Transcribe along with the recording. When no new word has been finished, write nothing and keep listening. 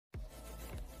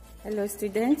Hello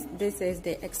students, this is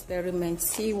the experiment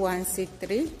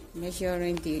C1+C3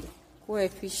 measuring the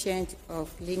coefficient of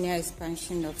linear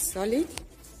expansion of solid.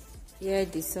 Here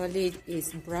the solid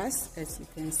is brass, as you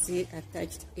can see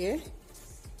attached here,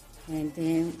 and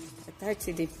then attached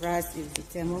to the brass is the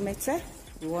thermometer.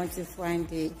 We want to find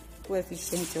the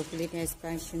coefficient of linear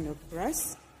expansion of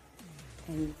brass,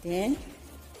 and then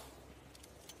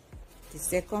the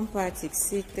second part is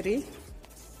C3,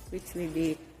 which will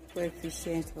be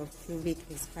coefficient of cubic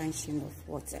expansion of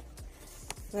water.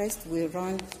 First, we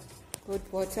run cold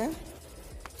water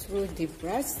through the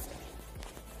brass.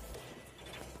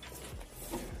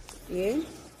 Here,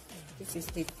 this is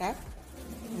the tap.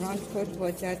 Run cold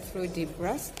water through the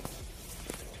brass,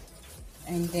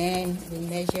 and then we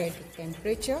measure the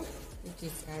temperature, which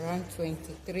is around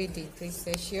 23 degrees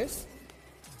Celsius.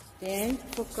 Then,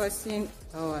 focusing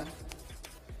our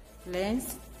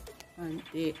lens on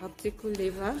the optical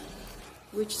lever,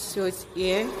 which shows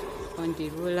here on the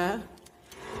ruler,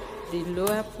 the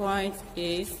lower point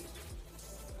is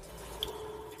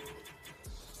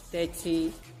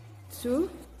 32.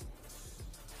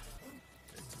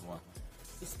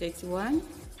 It's 31.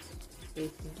 The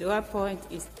lower point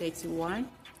is 31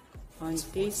 on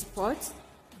this spot,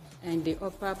 and the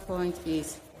upper point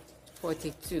is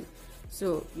 42.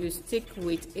 So you stick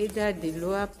with either the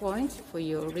lower point for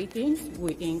your readings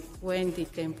when the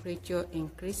temperature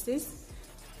increases,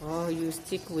 or you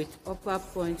stick with upper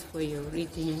point for your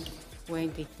reading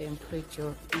when the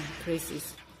temperature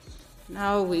increases.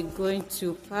 Now we're going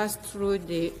to pass through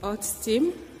the hot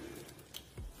steam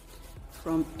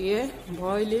from here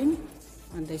boiling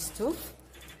on the stove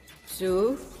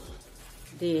to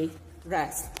the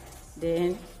brass.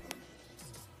 Then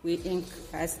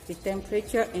as the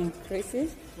temperature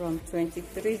increases from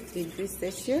 23 degrees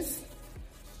Celsius,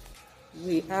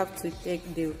 we have to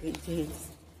take the readings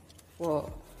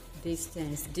for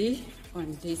distance D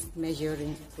on this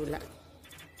measuring ruler.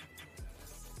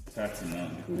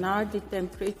 Now the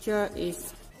temperature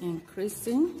is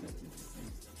increasing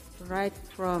right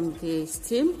from the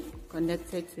steam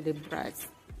connected to the brass.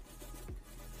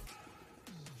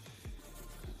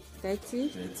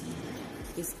 30.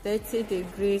 It's 30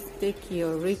 degrees. Take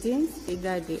your readings,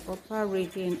 either the upper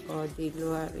reading or the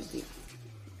lower reading.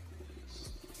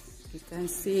 You can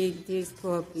see this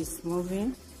probe is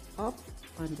moving up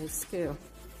on the scale.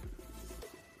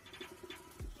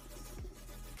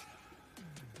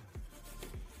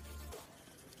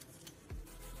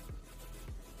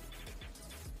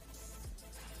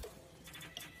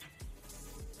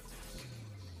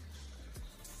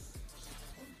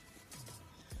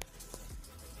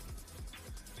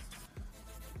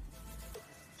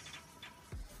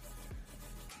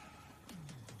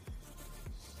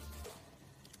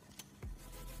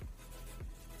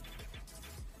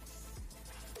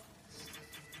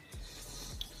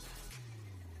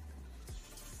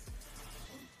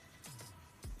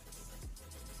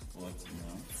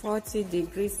 Now. 40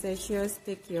 degrees Celsius,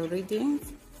 take your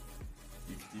readings.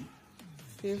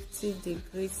 50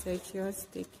 degrees Celsius,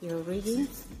 take your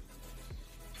readings.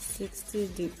 60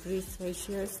 degrees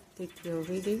Celsius, take your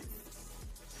readings.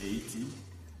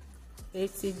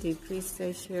 80 degrees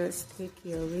Celsius, take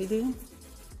your readings.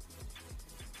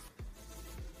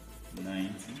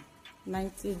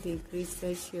 90 degrees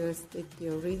Celsius, take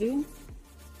your readings.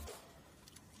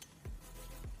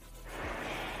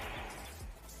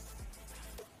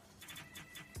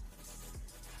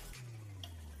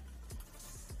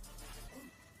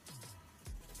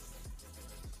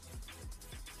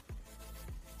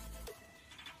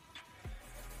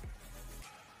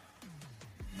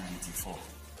 94.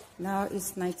 Now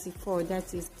it's 94.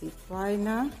 That is the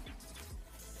final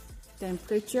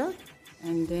temperature,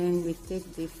 and then we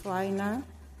take the final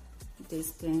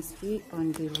distance D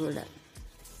on the ruler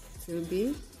to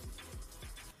be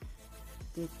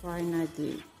the final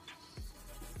D.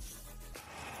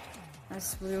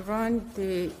 As we run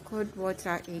the cold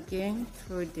water again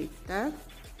through the tap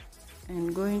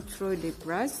and going through the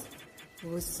brass,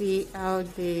 we'll see how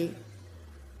the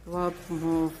probe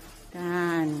move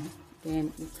down.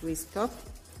 Then it will stop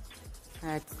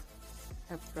at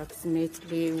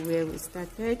approximately where we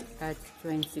started, at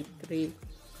 23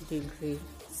 degrees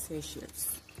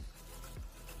Celsius.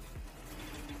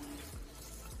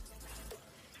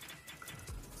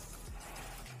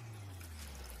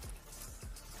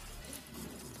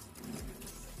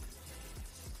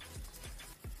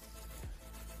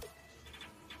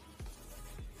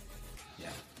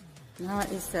 Now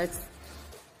it's at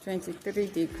 23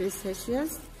 degrees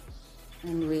Celsius,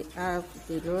 and we have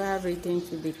the lower reading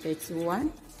to be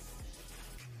 31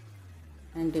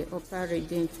 and the upper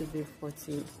reading to be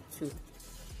 42.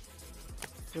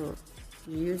 So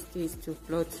use this to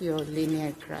plot your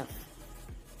linear graph.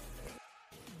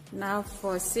 Now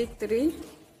for C3,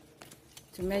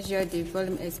 to measure the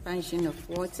volume expansion of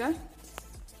water,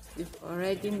 we've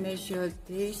already measured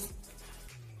this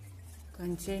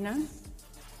container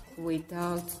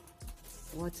without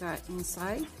water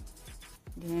inside.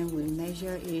 Then we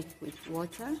measure it with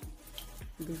water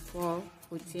before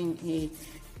putting it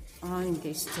on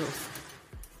the stove.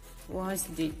 Once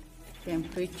the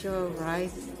temperature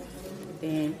rises,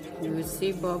 then you will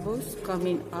see bubbles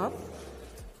coming up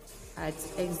at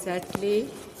exactly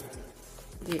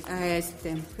the highest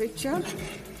temperature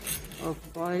of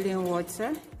boiling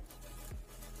water.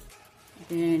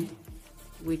 Then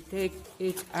we take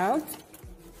it out,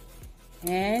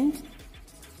 and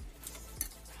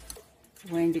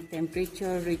when the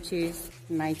temperature reaches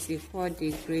 94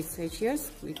 degrees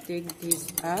Celsius, we take this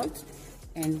out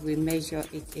and we measure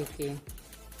it again.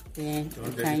 Then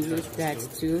you can use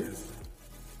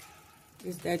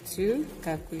that to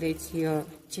calculate your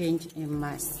change in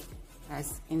mass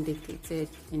as indicated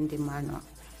in the manual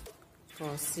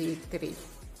for C3.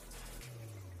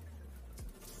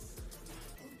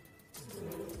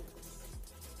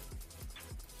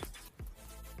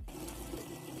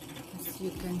 As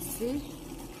you can see,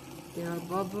 there are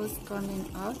bubbles coming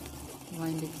up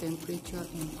when the temperature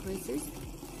increases.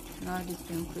 Now the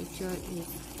temperature is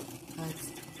at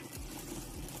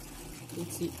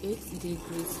 88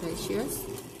 degrees Celsius.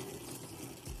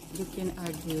 Looking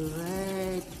at the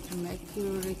red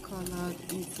mercury color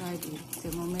inside the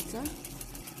thermometer.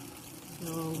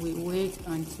 So we wait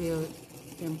until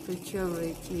temperature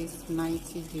reaches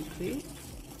 90 degrees.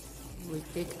 We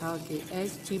take out the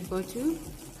SG bottle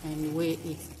and weigh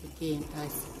it again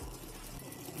as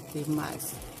the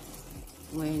mass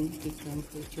when the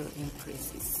temperature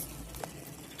increases.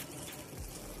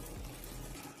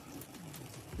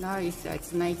 Now it's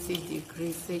at 90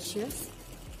 degrees Celsius.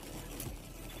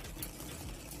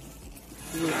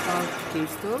 We off the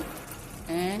stove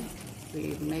and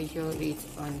we measure it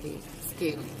on the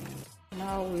scale.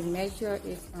 Now we measure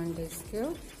it on the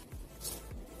scale.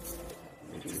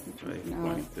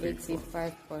 Now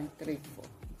 85.34.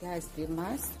 That's the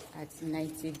mass at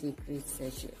 90 degrees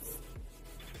Celsius.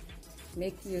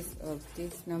 Make use of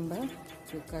this number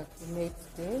to calculate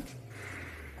the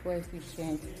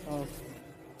coefficient of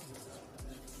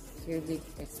cubic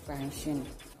expansion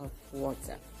of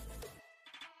water.